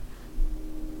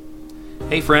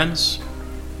Hey friends,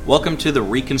 welcome to the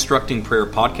Reconstructing Prayer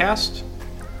podcast,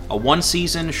 a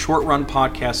one-season short-run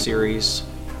podcast series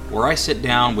where I sit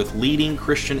down with leading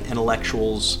Christian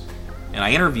intellectuals and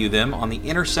I interview them on the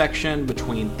intersection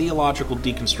between theological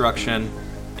deconstruction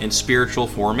and spiritual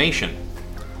formation.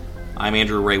 I'm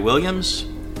Andrew Ray Williams,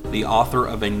 the author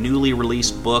of a newly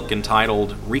released book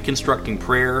entitled Reconstructing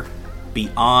Prayer,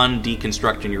 Beyond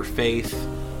Deconstructing Your Faith,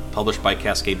 published by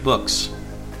Cascade Books.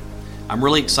 I'm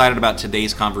really excited about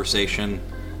today's conversation,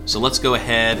 so let's go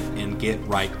ahead and get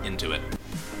right into it.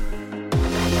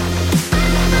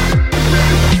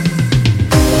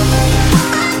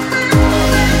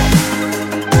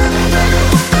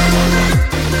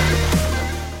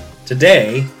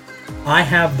 Today, I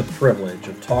have the privilege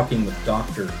of talking with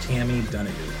Dr. Tammy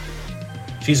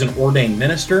Dunahoo. She's an ordained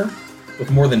minister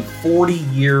with more than 40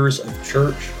 years of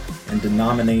church and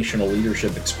denominational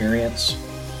leadership experience.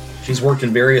 She's worked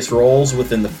in various roles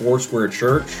within the Foursquare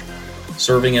Church,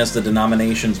 serving as the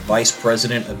denomination's vice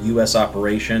president of U.S.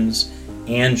 operations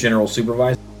and general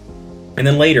supervisor, and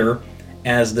then later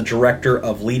as the director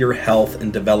of leader health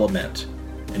and development.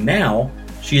 And now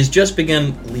she has just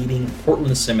begun leading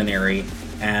Portland Seminary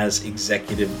as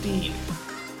executive dean.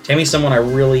 Tammy's someone I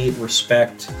really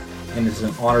respect, and it's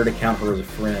an honor to count her as a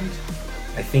friend.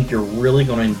 I think you're really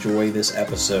going to enjoy this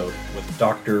episode with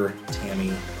Dr.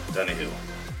 Tammy Dunahoo.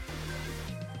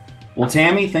 Well,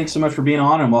 Tammy, thanks so much for being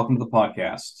on and welcome to the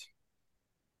podcast.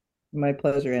 My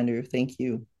pleasure, Andrew. Thank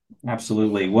you.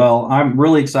 Absolutely. Well, I'm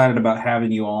really excited about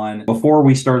having you on. Before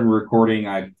we started recording,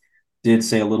 I did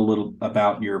say a little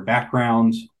about your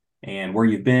background and where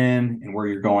you've been and where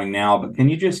you're going now. But can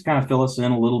you just kind of fill us in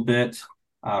a little bit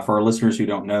for our listeners who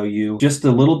don't know you? Just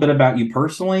a little bit about you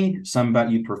personally, some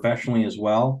about you professionally as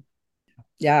well.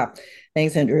 Yeah.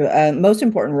 Thanks, Andrew. Most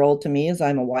important role to me is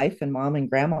I'm a wife and mom and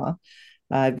grandma.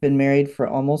 I've been married for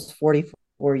almost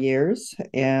 44 years,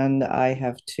 and I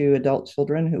have two adult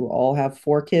children who all have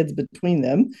 4 kids between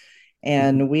them.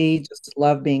 And we just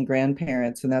love being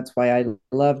grandparents, and that's why I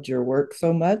loved your work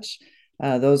so much.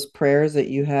 Those prayers that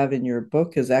you have in your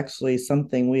book is actually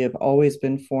something we have always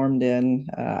been formed in.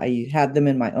 I had them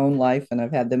in my own life, and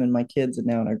I've had them in my kids and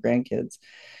now in our grandkids.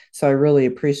 So I really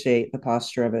appreciate the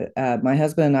posture of it. My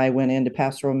husband and I went into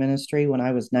pastoral ministry when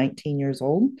I was 19 years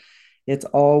old. It's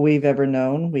all we've ever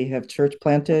known. We have church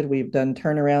planted. We've done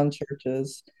turnaround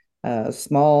churches,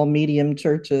 small, medium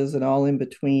churches, and all in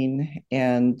between,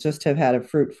 and just have had a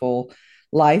fruitful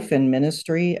life and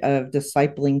ministry of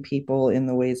discipling people in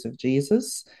the ways of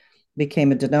Jesus.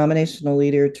 Became a denominational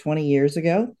leader 20 years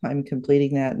ago. I'm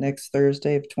completing that next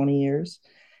Thursday of 20 years.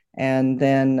 And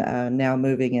then now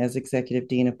moving as executive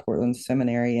dean of Portland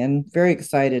Seminary, and very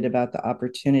excited about the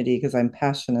opportunity because I'm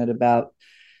passionate about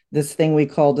this thing we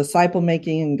call disciple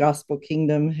making and gospel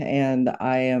kingdom. And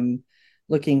I am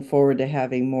looking forward to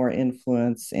having more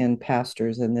influence in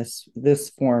pastors in this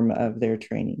form of their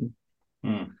training.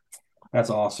 That's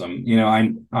awesome. You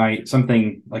know, I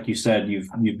something like you said,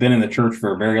 you've been in the church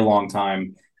for a very long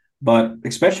time, but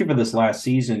especially for this last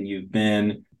season, you've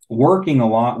been working a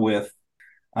lot with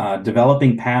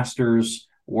developing pastors,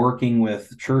 working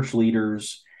with church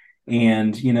leaders.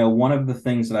 And, you know, one of the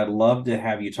things that I'd love to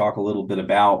have you talk a little bit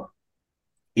about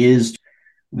is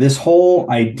this whole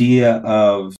idea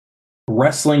of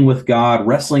wrestling with God,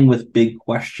 wrestling with big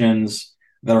questions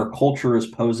that our culture is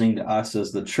posing to us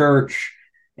as the church,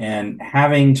 and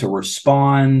having to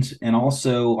respond, and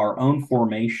also our own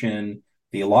formation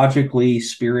theologically,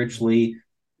 spiritually.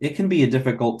 It can be a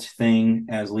difficult thing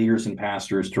as leaders and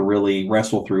pastors to really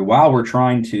wrestle through while we're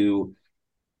trying to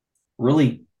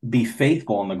really be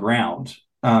faithful on the ground.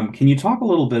 Can you talk a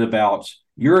little bit about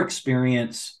your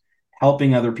experience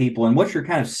helping other people and what you're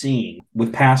kind of seeing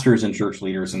with pastors and church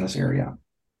leaders in this area?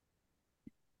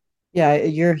 Yeah,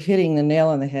 you're hitting the nail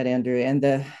on the head, Andrew. And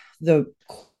the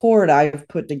cord I've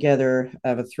put together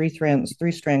of a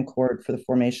three-strand cord for the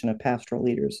formation of pastoral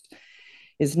leaders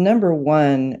is, number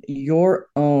one, your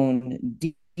own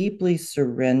deeply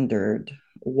surrendered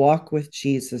walk with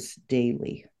Jesus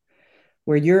daily,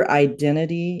 where your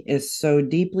identity is so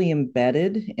deeply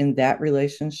embedded in that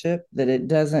relationship that it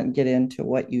doesn't get into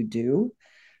what you do,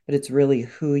 but it's really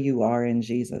who you are in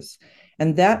Jesus.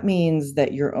 And that means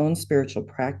that your own spiritual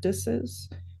practices,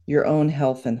 your own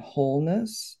health and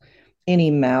wholeness, any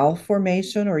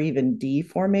malformation or even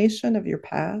deformation of your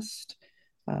past,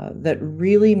 that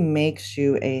really makes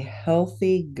you a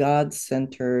healthy,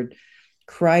 God-centered,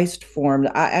 Christ-formed.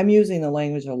 I'm using the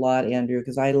language a lot, Andrew,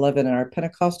 because I love it in our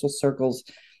Pentecostal circles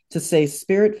to say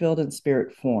spirit-filled and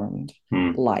spirit-formed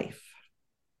life.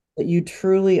 That you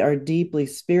truly are deeply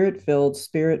spirit-filled,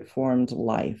 spirit-formed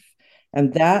life.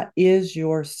 And that is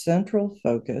your central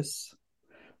focus,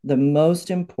 the most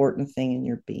important thing in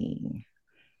your being.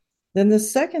 Then the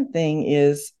second thing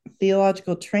is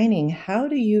theological training. How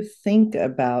do you think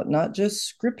about not just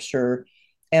scripture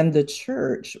and the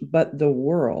church, but the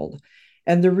world?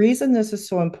 And the reason this is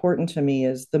so important to me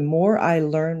is the more I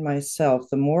learn myself,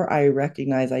 the more I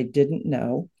recognize I didn't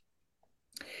know.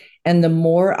 And the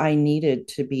more I needed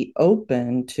to be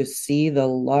open to see the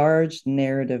large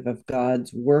narrative of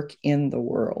God's work in the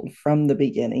world from the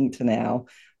beginning to now,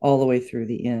 all the way through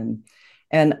the end.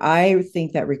 And I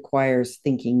think that requires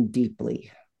thinking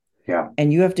deeply. Yeah.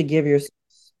 And you have to give yourself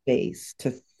space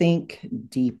to think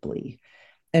deeply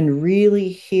and really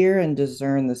hear and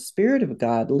discern the Spirit of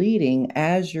God leading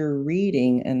as you're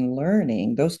reading and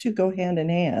learning. Those two go hand in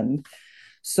hand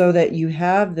so that you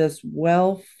have this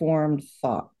well formed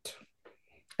thought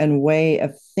and way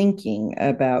of thinking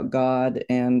about God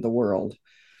and the world.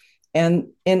 And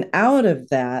out of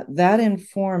that, that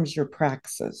informs your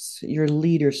praxis, your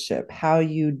leadership, how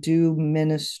you do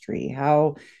ministry,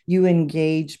 how you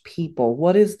engage people.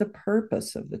 What is the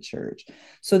purpose of the church?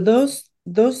 So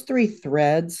those three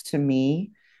threads to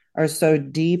me are so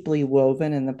deeply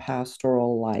woven in the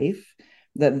pastoral life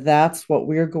that that's what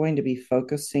we're going to be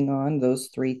focusing on, those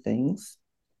three things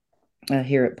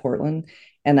here at Portland.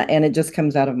 And it just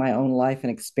comes out of my own life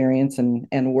and experience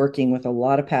and working with a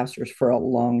lot of pastors for a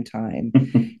long time.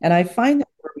 And I find that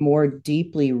we're more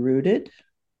deeply rooted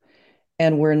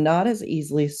and we're not as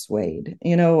easily swayed.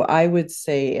 I would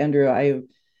say, Andrew,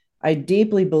 I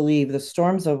deeply believe the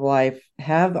storms of life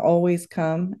have always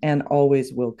come and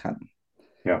always will come.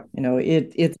 Yeah.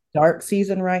 It's dark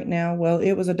season right now. Well,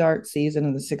 it was a dark season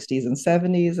in the 60s and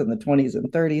 70s and the 20s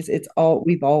and 30s.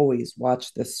 We've always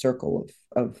watched this circle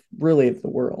of really of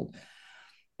the world.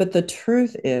 But the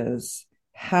truth is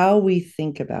how we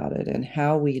think about it and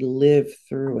how we live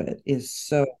through it is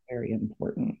so very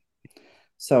important.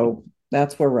 So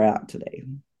that's where we're at today.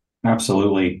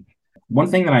 Absolutely. One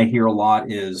thing that I hear a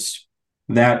lot is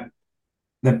that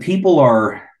people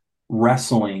are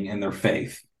wrestling in their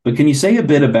faith. But can you say a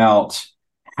bit about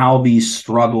how these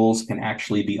struggles can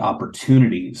actually be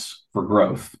opportunities for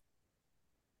growth?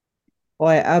 Well,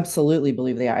 I absolutely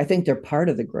believe they are. I think they're part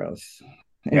of the growth.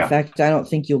 In Yeah. fact, I don't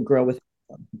think you'll grow with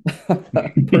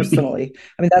personally.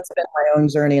 I mean, that's been my own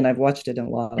journey, and I've watched it in a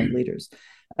lot of leaders.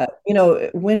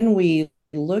 When we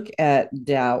look at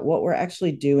doubt, what we're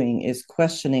actually doing is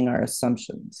questioning our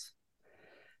assumptions.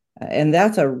 And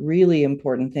that's a really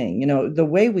important thing. The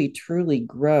way we truly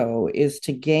grow is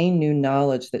to gain new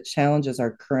knowledge that challenges our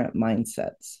current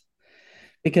mindsets,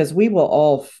 because we will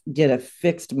all get a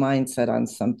fixed mindset on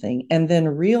something. And then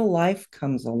real life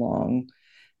comes along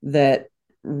that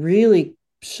really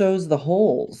shows the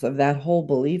holes of that whole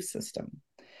belief system.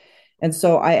 And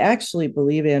so I actually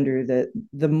believe, Andrew, that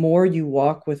the more you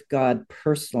walk with God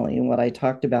personally, and what I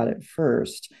talked about at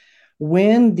first,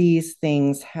 when these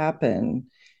things happen,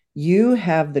 you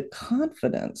have the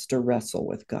confidence to wrestle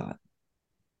with God.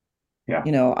 Yeah.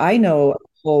 I know a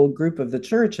whole group of the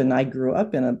church, and I grew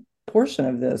up in a portion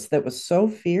of this that was so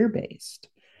fear based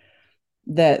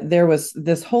that there was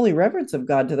this holy reverence of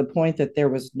God to the point that there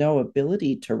was no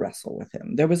ability to wrestle with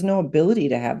him. There was no ability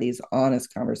to have these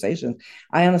honest conversations.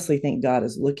 I honestly think God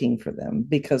is looking for them,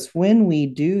 because when we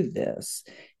do this,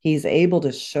 he's able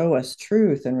to show us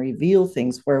truth and reveal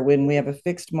things where when we have a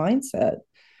fixed mindset,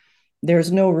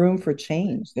 there's no room for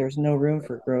change. There's no room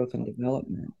for growth and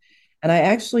development. And I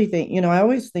actually think, I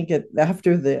always think it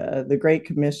after the Great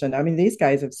Commission. I mean, these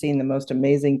guys have seen the most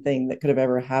amazing thing that could have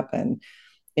ever happened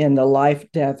in the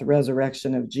life, death,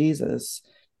 resurrection of Jesus.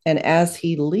 And as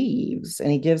he leaves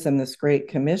and he gives them this great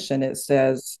commission, it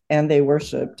says, and they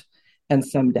worshiped and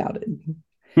some doubted.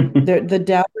 The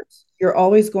doubters, you're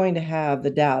always going to have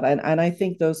the doubt. And I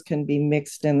think those can be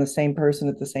mixed in the same person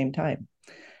at the same time.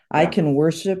 I Yeah. can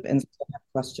worship and still have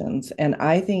questions. And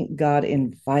I think God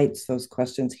invites those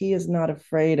questions. He is not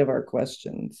afraid of our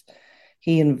questions,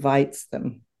 he invites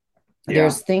them. Yeah.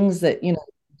 There's things that,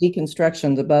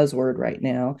 deconstruction is a buzzword right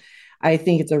now. I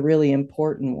think it's a really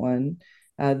important one.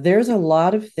 There's a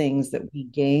lot of things that we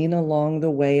gain along the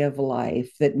way of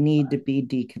life that need to be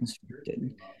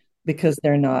deconstructed because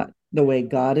they're not the way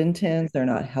God intends, they're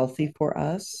not healthy for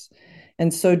us.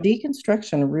 And so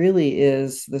deconstruction really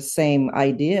is the same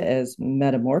idea as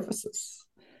metamorphosis,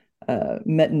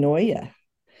 metanoia,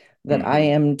 that I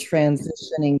Hmm. am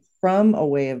transitioning from a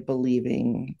way of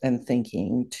believing and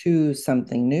thinking to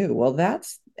something new. Well,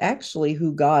 that's actually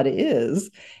who God is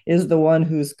the one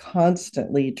who's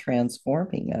constantly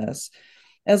transforming us,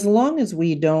 as long as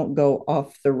we don't go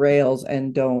off the rails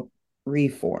and don't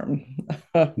reform,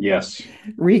 Yes.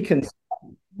 reconstruct.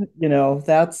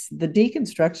 That's the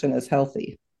deconstruction is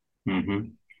healthy. Hmm.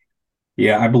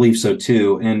 Yeah, I believe so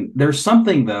too. And there's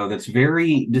something though that's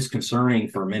very disconcerting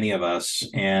for many of us,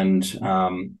 and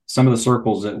some of the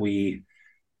circles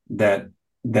that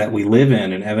that we live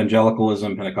in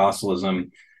evangelicalism,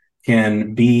 Pentecostalism,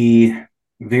 can be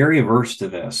very averse to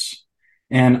this.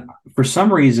 And for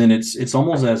some reason, it's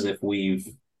almost as if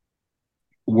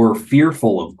we're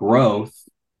fearful of growth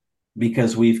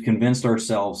because we've convinced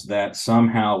ourselves that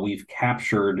somehow we've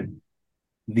captured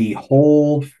the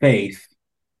whole faith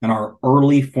in our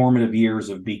early formative years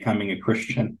of becoming a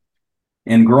Christian.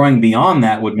 And growing beyond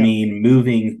that would Yeah. mean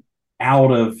moving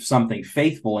out of something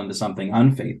faithful into something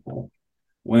unfaithful.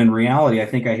 When in reality, I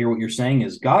think I hear what you're saying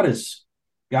is God is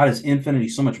infinitely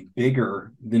so much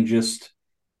bigger than just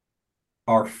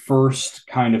our first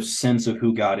kind of sense of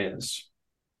who God is.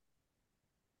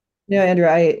 Andrew,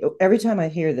 I every time I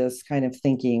hear this kind of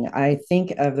thinking, I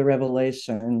think of the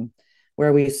revelation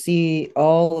where we see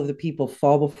all of the people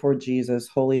fall before Jesus,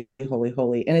 holy, holy,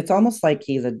 holy. And it's almost like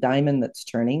he's a diamond that's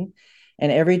turning.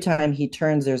 And every time he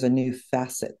turns, there's a new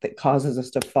facet that causes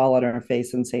us to fall on our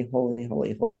face and say, holy,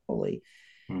 holy, holy.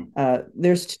 Hmm.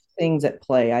 There's two things at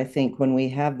play, I think, when we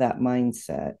have that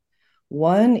mindset.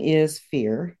 One is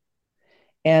fear,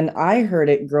 and I heard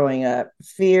it growing up,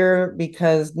 fear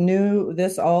because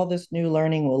all this new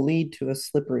learning will lead to a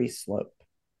slippery slope.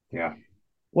 Yeah.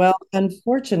 Well,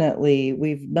 unfortunately,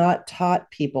 we've not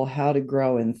taught people how to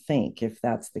grow and think if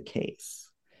that's the case.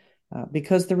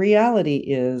 Because the reality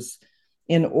is,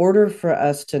 in order for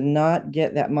us to not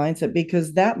get that mindset,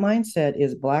 because that mindset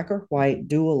is black or white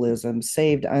dualism,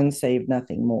 saved, unsaved,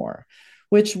 nothing more,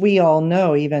 which we all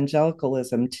know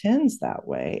evangelicalism tends that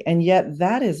way. And yet,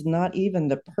 that is not even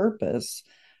the purpose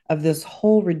of this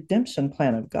whole redemption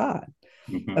plan of God,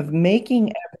 Hmm. of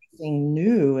making everything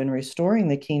new and restoring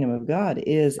the kingdom of God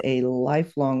is a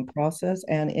lifelong process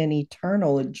and an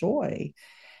eternal joy.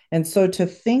 And so to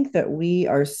think that we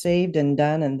are saved and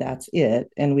done and that's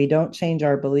it, and we don't change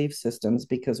our belief systems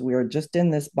because we are just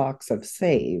in this box of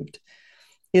saved,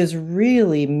 is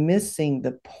really missing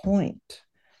the point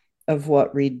of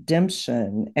what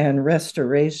redemption and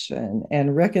restoration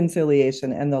and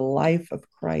reconciliation and the life of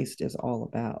Christ is all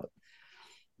about.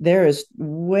 There is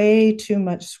way too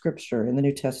much scripture in the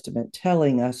New Testament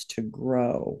telling us to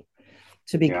grow,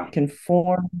 to be Yeah.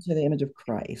 conformed to the image of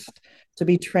Christ, to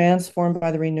be transformed by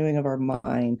the renewing of our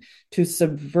mind, to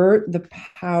subvert the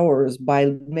powers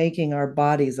by making our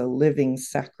bodies a living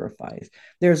sacrifice.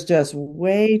 There's just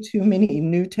way too many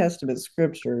New Testament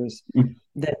scriptures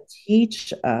that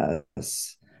teach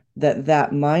us that that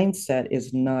mindset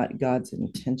is not God's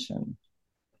intention.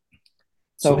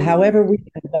 So, Absolutely. however we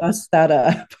can bust that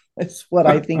up is what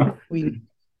I think we.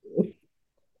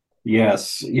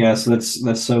 Yes, yes,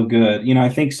 that's so good. I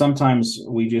think sometimes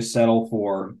we just settle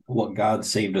for what God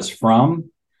saved us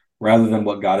from rather than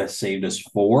what God has saved us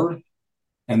for.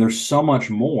 And there's so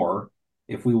much more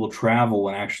if we will travel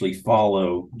and actually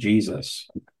follow Jesus.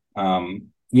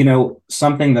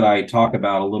 Something that I talk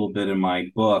about a little bit in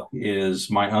my book is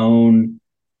my own,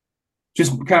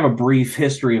 just kind of a brief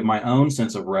history of my own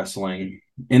sense of wrestling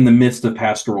in the midst of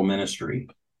pastoral ministry,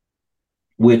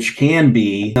 which can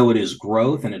be, though it is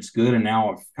growth and it's good. And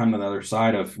now I've come to the other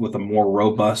side of with a more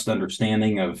robust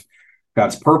understanding of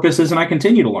God's purposes. And I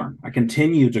continue to learn, I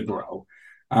continue to grow.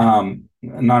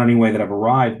 Not any way that I've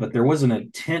arrived, but there was an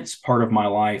intense part of my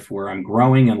life where I'm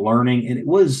growing and learning. And it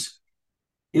was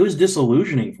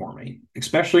disillusioning for me,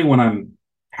 especially when I'm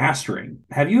pastoring.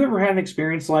 Have you ever had an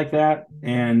experience like that?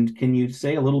 And can you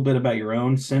say a little bit about your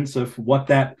own sense of what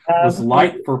that was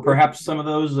like for perhaps some of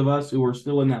those of us who are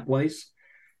still in that place?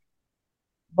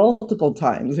 Multiple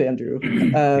times, Andrew.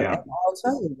 And Yeah. I'll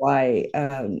tell you why.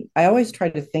 I always try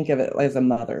to think of it as a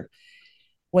mother.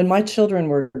 When my children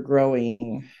were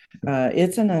growing,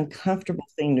 it's an uncomfortable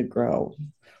thing to grow.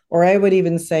 Or I would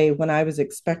even say, when I was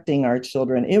expecting our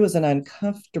children, it was an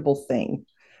uncomfortable thing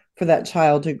for that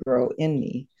child to grow in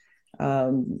me.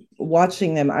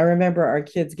 Watching them, I remember our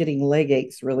kids getting leg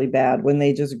aches really bad when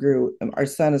they just grew, our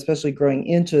son, especially growing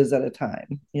inches at a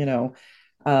time.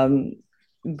 Um,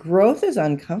 Growth is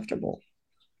uncomfortable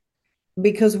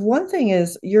because one thing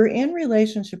is you're in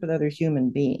relationship with other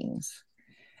human beings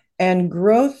and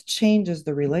growth changes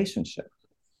the relationship,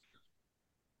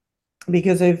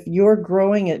 because if you're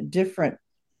growing at different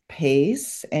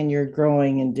pace and you're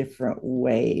growing in different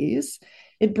ways,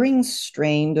 it brings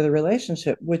strain to the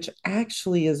relationship, which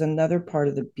actually is another part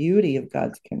of the beauty of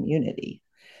God's community.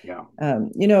 Yeah. um,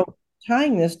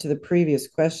 Tying this to the previous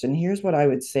question, here's what I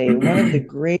would say: one of the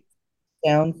great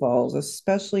downfalls,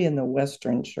 especially in the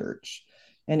Western church,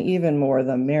 and even more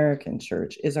the American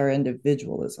church, is our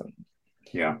individualism.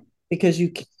 Yeah. Because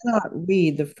you cannot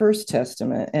read the First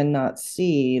Testament and not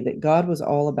see that God was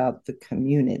all about the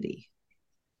community,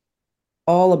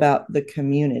 all about the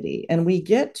community. And we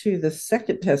get to the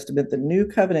Second Testament, the new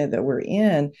covenant that we're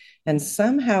in, and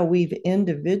somehow we've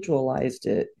individualized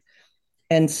it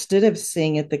instead of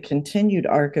seeing it the continued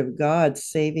arc of God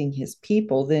saving his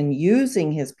people, then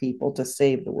using his people to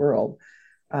save the world.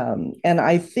 And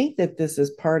I think that this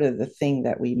is part of the thing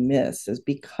that we miss is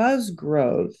because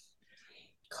growth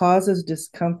causes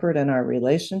discomfort in our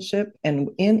relationship and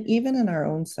even in our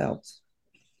own selves.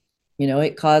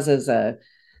 It causes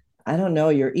I don't know,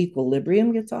 your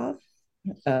equilibrium gets off.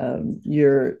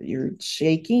 You're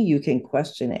shaky. You can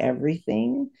question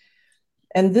everything,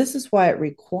 and this is why it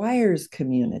requires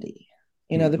community.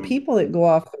 The Mm-hmm. people that go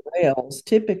off the rails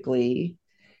typically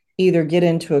either get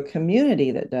into a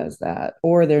community that does that,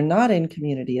 or they're not in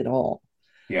community at all.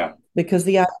 Yeah. Because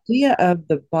the idea of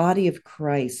the body of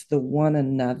Christ, the one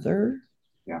another,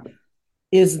 Yeah.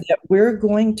 is that we're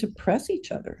going to press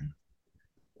each other.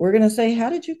 We're going to say, how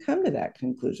did you come to that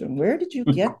conclusion? Where did you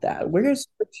get that? Where is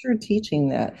scripture teaching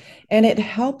that? And it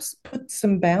helps put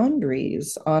some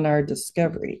boundaries on our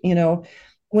discovery.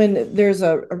 When there's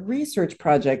a research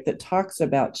project that talks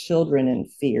about children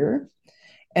and fear,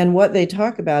 and what they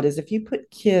talk about is if you put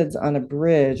kids on a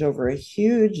bridge over a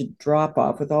huge drop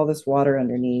off with all this water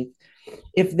underneath,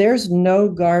 if there's no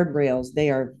guardrails, they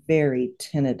are very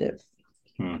tentative.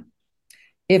 Hmm.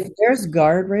 If there's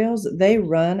guardrails, they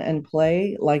run and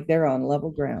play like they're on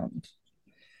level ground.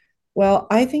 Well,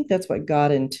 I think that's what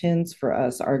God intends for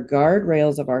us. Our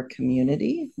guardrails of our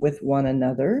community with one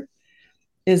another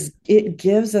is it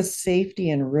gives us safety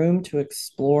and room to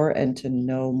explore and to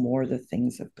know more the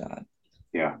things of God.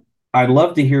 Yeah. I'd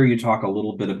love to hear you talk a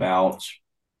little bit about,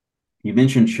 you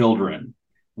mentioned children,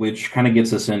 which kind of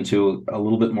gets us into a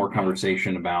little bit more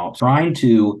conversation about trying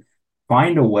to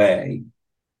find a way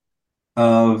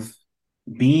of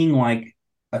being like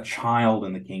a child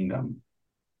in the kingdom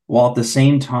while at the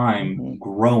same time Mm-hmm.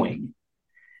 growing.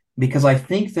 Because I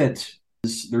think that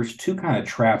there's two kind of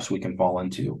traps we can fall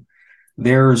into.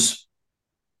 There's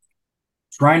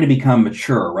trying to become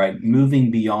mature, right? Moving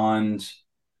beyond,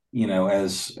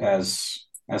 as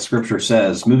scripture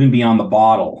says, moving beyond the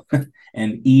bottle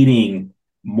and eating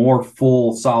more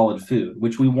full, solid food,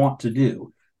 which we want to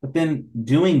do. But then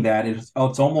doing that, it's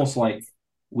almost like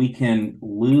we can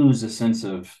lose a sense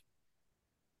of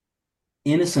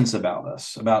innocence about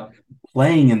us, about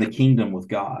playing in the kingdom with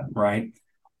God, right?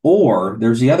 Or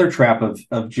there's the other trap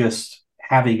of just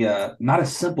having a not a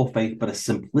simple faith, but a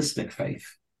simplistic faith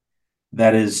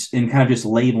that is in kind of just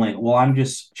labeling, well, I'm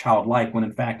just childlike, when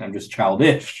in fact I'm just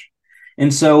childish.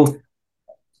 And so,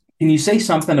 can you say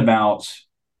something about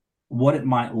what it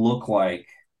might look like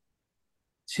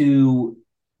to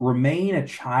remain a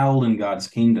child in God's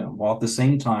kingdom while at the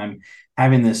same time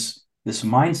having this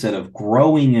mindset of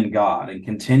growing in God and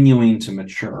continuing to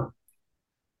mature?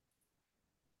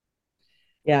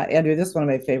 Yeah, Andrew, this is one of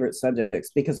my favorite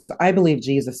subjects because I believe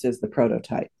Jesus is the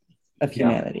prototype of Yeah.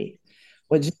 humanity.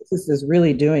 What Jesus is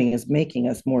really doing is making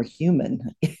us more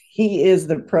human. He is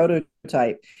the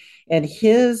prototype. And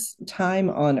his time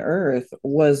on earth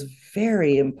was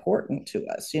very important to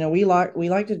us. We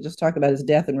like to just talk about his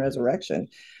death and resurrection,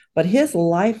 but his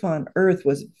life on earth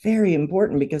was very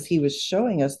important because he was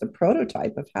showing us the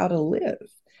prototype of how to live.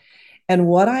 And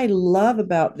what I love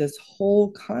about this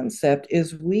whole concept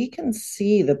is we can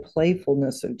see the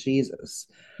playfulness of Jesus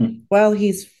while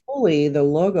he's fully the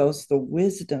logos, the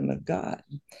wisdom of God.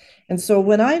 And so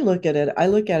when I look at it, I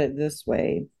look at it this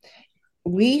way.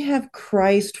 We have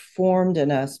Christ formed in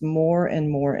us more and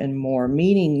more and more,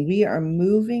 meaning we are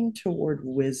moving toward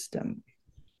wisdom.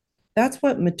 That's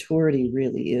what maturity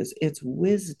really is. It's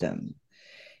wisdom.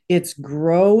 It's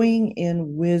growing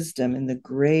in wisdom and the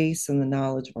grace and the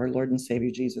knowledge of our Lord and Savior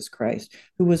Jesus Christ,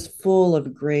 who was full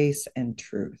of grace and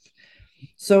truth.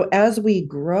 So as we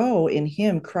grow in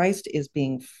him, Christ is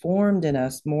being formed in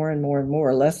us more and more and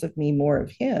more, less of me, more of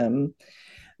him.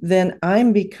 Then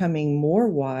I'm becoming more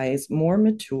wise, more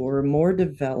mature, more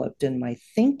developed in my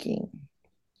thinking.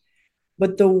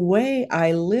 But the way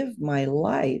I live my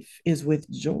life is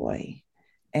with joy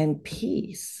and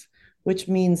peace, which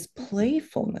means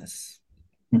playfulness,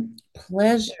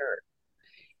 pleasure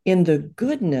in the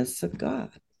goodness of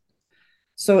God.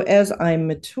 So as I'm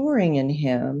maturing in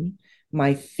him,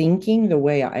 my thinking, the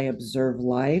way I observe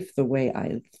life, the way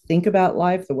I think about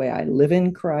life, the way I live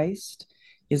in Christ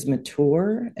is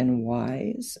mature and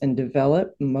wise and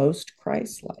develop most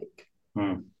Christ-like.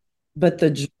 Hmm. But the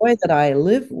joy that I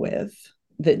live with,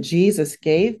 that Jesus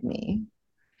gave me,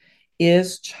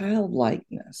 is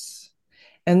childlikeness.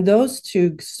 And those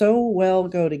two so well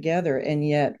go together, and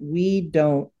yet we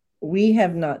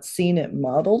have not seen it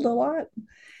modeled a lot.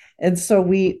 And so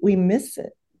we miss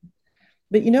it.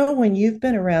 But when you've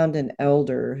been around an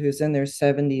elder who's in their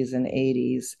 70s and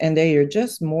 80s, and they are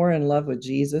just more in love with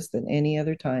Jesus than any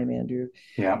other time, Andrew,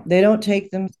 Yeah. they don't take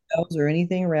themselves or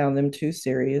anything around them too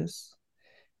serious.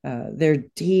 They're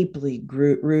deeply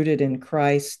rooted in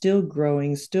Christ, still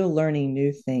growing, still learning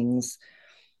new things,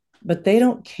 but they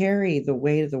don't carry the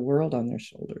weight of the world on their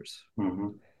shoulders. Mm-hmm.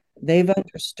 They've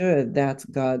understood that's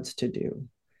God's to do.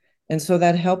 And so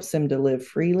that helps them to live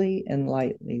freely and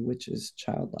lightly, which is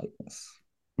childlikeness.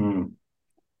 Mm,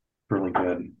 really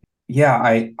good. Yeah,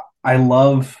 I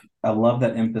love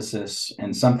that emphasis,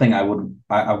 and something I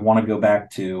want to go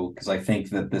back to because I think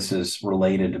that this is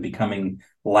related to becoming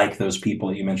like those people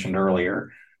that you mentioned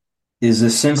earlier, is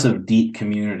this sense of deep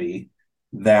community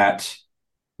that,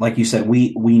 like you said,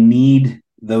 we need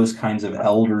those kinds of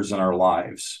elders in our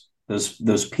lives,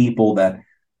 those people that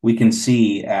we can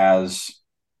see as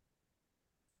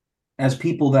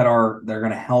people that are they're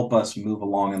going to help us move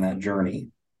along in that journey.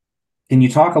 Can you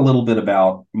talk a little bit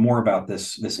about more about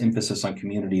this emphasis on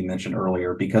community you mentioned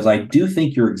earlier? Because I do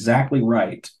think you're exactly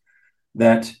right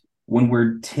that when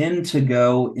we tend to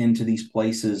go into these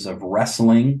places of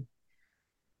wrestling,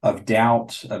 of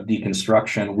doubt, of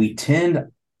deconstruction, we tend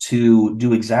to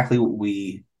do exactly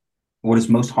what is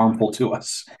most harmful to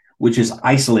us, which is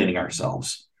isolating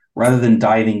ourselves rather than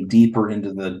diving deeper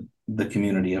into the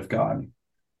community of God.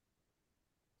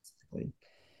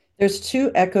 There's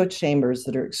two echo chambers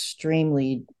that are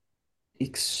extremely,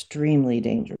 extremely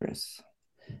dangerous: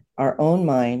 our own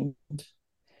mind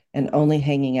and only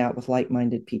hanging out with like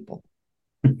minded people.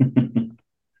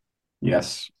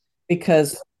 Yes.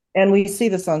 Because, and we see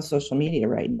this on social media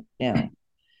right now,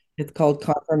 it's called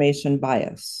confirmation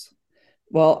bias.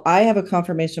 Well, I have a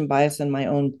confirmation bias in my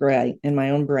own brain, my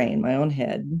own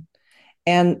head.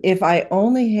 And if I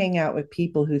only hang out with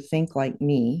people who think like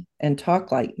me and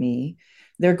talk like me,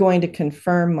 they're going to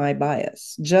confirm my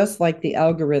bias. Just like the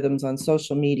algorithms on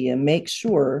social media make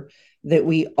sure that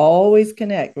we always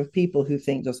connect with people who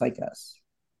think just like us.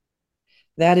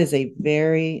 That is a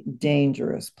very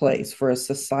dangerous place for a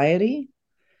society,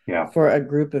 Yeah. for a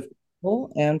group of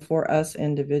people, and for us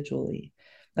individually.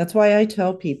 That's why I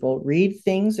tell people, read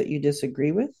things that you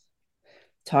disagree with,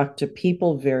 talk to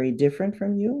people very different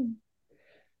from you.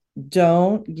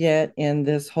 Don't get in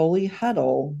this holy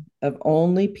huddle of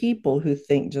only people who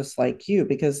think just like you,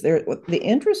 because the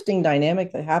interesting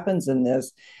dynamic that happens in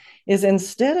this is,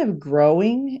 instead of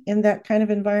growing in that kind of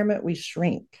environment, we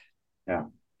shrink. Yeah.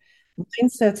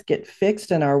 Mindsets get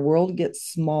fixed and our world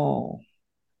gets small.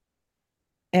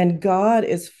 And God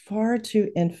is far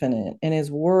too infinite and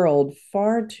his world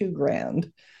far too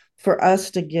grand for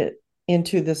us to get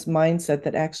into this mindset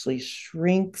that actually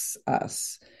shrinks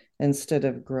us instead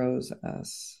of grows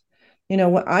us.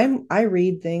 When I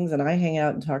read things and I hang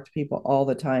out and talk to people all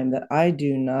the time that I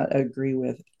do not agree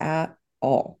with at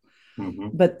all, Mm-hmm.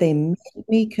 but they make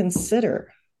me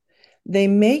consider. They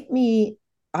make me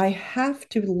I have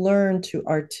to learn to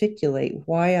articulate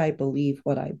why I believe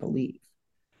what I believe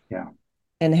Yeah.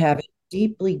 and have it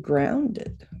deeply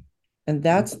grounded. And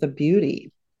that's the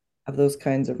beauty of those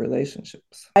kinds of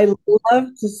relationships. I love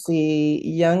to see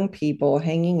young people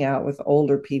hanging out with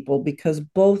older people because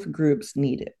both groups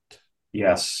need it.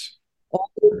 Yes.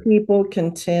 Older people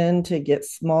can tend to get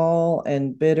small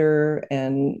and bitter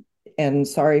and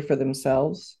sorry for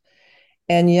themselves.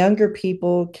 And younger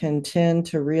people can tend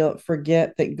to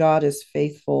forget that God is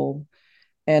faithful,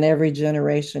 and every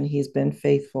generation he's been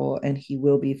faithful and he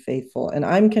will be faithful. And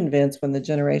I'm convinced when the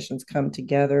generations come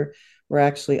together, we're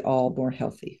actually all more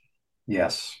healthy.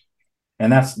 Yes.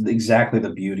 And that's exactly the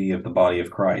beauty of the body of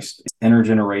Christ. It's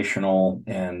intergenerational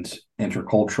and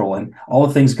intercultural, and all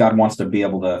the things God wants to be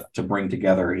able to bring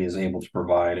together, he is able to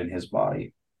provide in his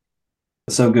body.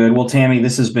 So good. Well, Tammy,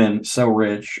 this has been so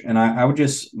rich. And I would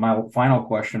just, my final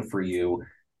question for you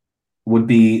would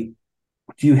be,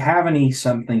 do you have any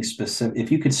something specific,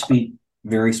 if you could speak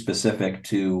very specific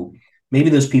to maybe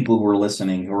those people who are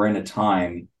listening who are in a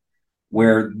time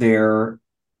where they're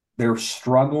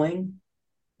struggling,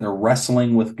 they're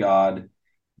wrestling with God,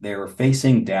 they're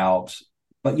facing doubt,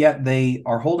 but yet they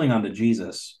are holding on to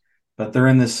Jesus, but they're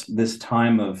in this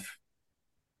time of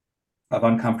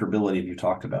uncomfortability you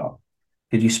talked about.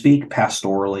 Could you speak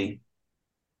pastorally?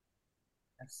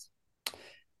 Yes.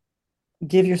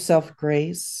 Give yourself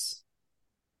grace.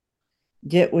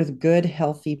 Get with good,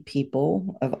 healthy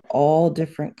people of all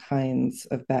different kinds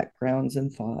of backgrounds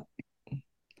and thought,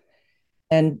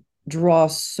 and draw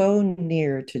so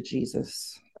near to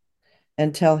Jesus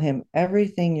and tell him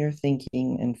everything you're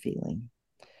thinking and feeling.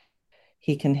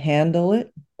 He can handle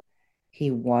it. He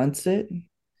wants it.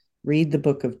 Read the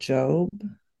book of Job.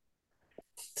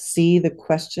 See the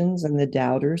questions and the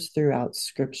doubters throughout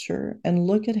scripture and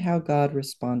look at how God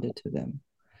responded to them.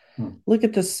 Hmm. Look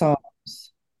at the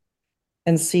Psalms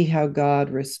and see how God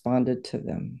responded to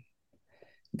them.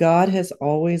 God has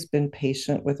always been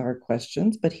patient with our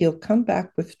questions, but he'll come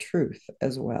back with truth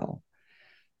as well.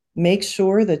 Make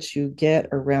sure that you get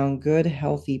around good,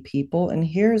 healthy people. And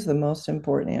here's the most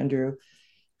important, Andrew: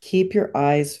 keep your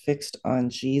eyes fixed on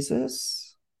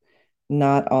Jesus,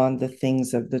 not on the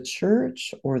things of the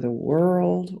church or the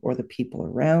world or the people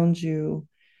around you,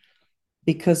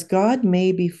 because God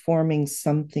may be forming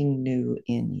something new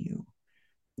in you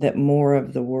that more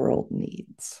of the world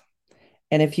needs.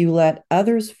 And if you let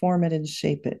others form it and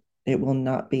shape it, it will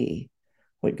not be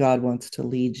what God wants to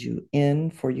lead you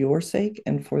in for your sake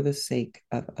and for the sake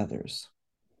of others.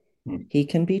 He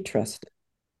can be trusted.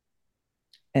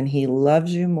 And he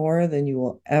loves you more than you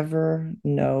will ever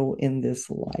know in this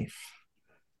life.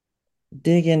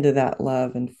 Dig into that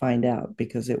love and find out,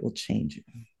 because it will change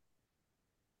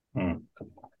you.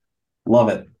 Love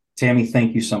it. Tammy,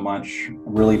 thank you so much.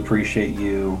 Really appreciate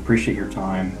you. Appreciate your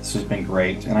time. This has been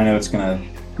great. And I know it's going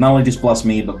to not only just bless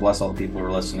me, but bless all the people who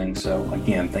are listening. So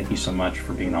again, thank you so much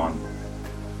for being on.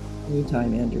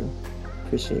 Anytime, Andrew.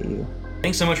 Appreciate you.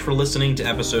 Thanks so much for listening to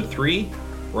episode 3,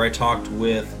 where I talked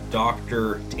with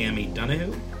Dr. Tammy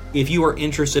Dunahoo. If you are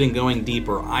interested in going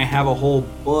deeper, I have a whole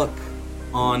book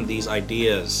on these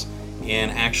ideas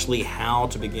and actually how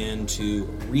to begin to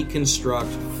reconstruct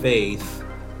faith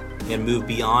and move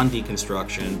beyond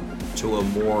deconstruction to a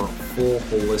more full,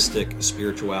 holistic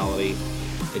spirituality.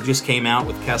 It just came out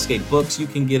with Cascade Books. You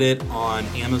can get it on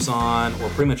Amazon or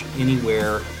pretty much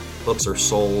anywhere books are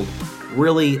sold.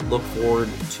 Really look forward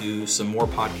to some more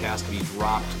podcasts to be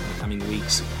dropped in the coming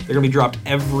weeks. They're going to be dropped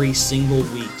every single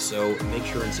week, so make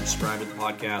sure and subscribe to the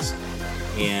podcast.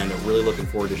 And really looking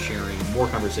forward to sharing more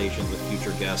conversations with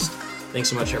future guests. Thanks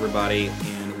so much, everybody,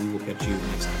 and we will catch you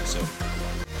next episode.